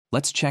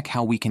Let's check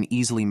how we can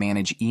easily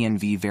manage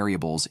env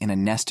variables in a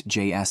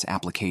NestJS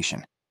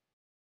application.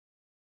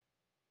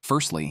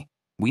 Firstly,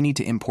 we need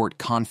to import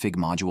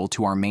ConfigModule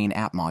to our main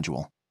app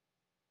module.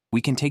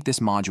 We can take this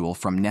module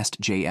from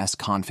NestJS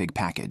Config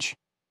package.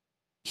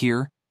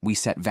 Here, we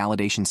set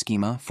validation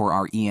schema for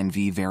our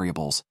env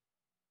variables.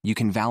 You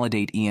can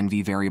validate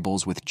env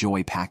variables with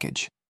joy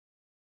package.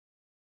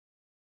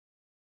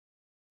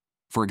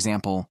 For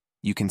example,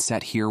 you can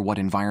set here what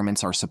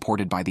environments are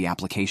supported by the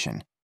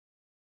application,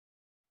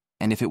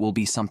 and if it will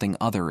be something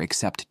other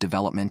except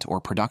development or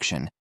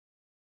production.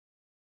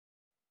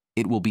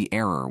 It will be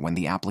error when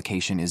the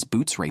application is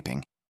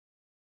bootstrapping.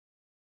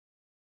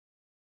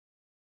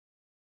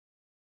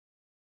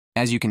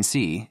 As you can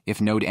see, if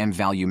node m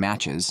value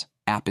matches,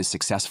 app is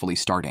successfully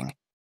starting.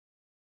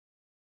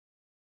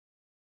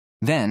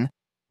 Then,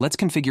 let's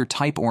configure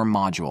TypeORM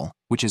module,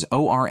 which is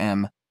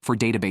ORM for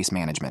database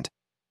management.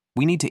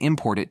 We need to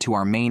import it to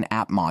our main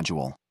app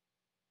module.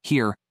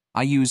 Here,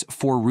 I use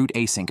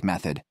forRootAsync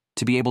method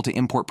to be able to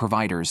import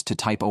providers to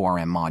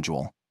TypeORM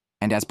module.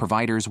 And as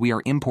providers, we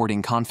are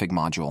importing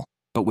ConfigModule,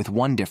 but with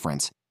one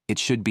difference: it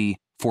should be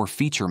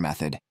forFeature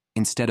method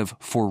instead of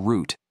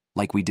forRoot,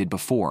 like we did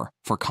before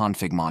for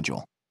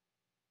ConfigModule.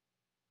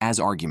 As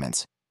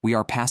arguments, we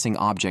are passing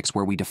objects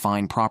where we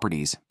define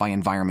properties by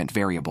environment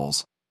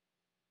variables.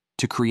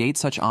 To create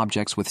such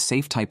objects with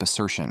safe type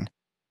assertion,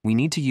 we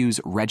need to use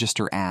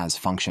registerAs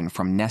function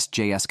from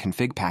NestJS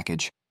Config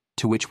package,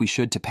 to which we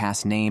should to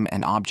pass name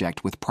and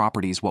object with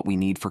properties what we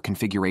need for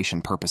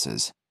configuration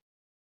purposes.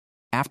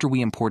 After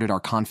we imported our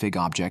config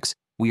objects,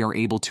 we are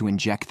able to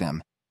inject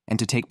them and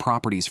to take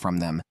properties from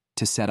them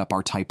to set up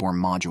our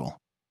TypeORM module.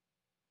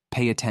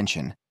 Pay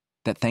attention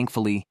that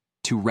thankfully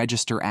to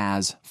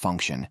registerAs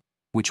function,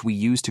 which we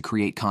use to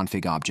create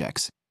config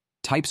objects,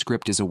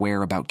 TypeScript is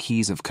aware about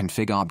keys of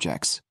config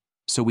objects,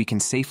 so we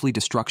can safely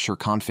destructure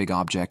config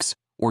objects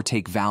or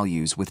take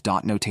values with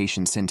dot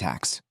notation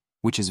syntax,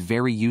 which is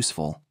very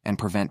useful and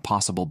prevent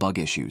possible bug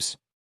issues.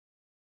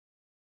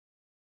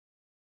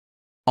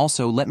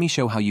 Also, let me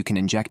show how you can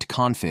inject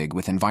config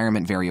with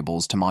environment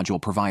variables to module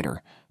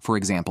provider, for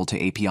example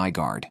to API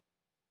guard.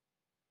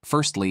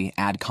 Firstly,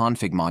 add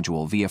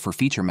ConfigModule via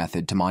forFeature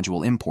method to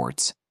module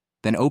imports.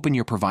 Then open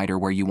your provider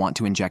where you want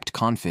to inject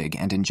config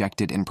and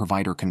inject it in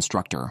provider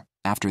constructor.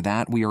 After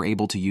that, we are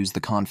able to use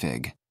the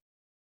config.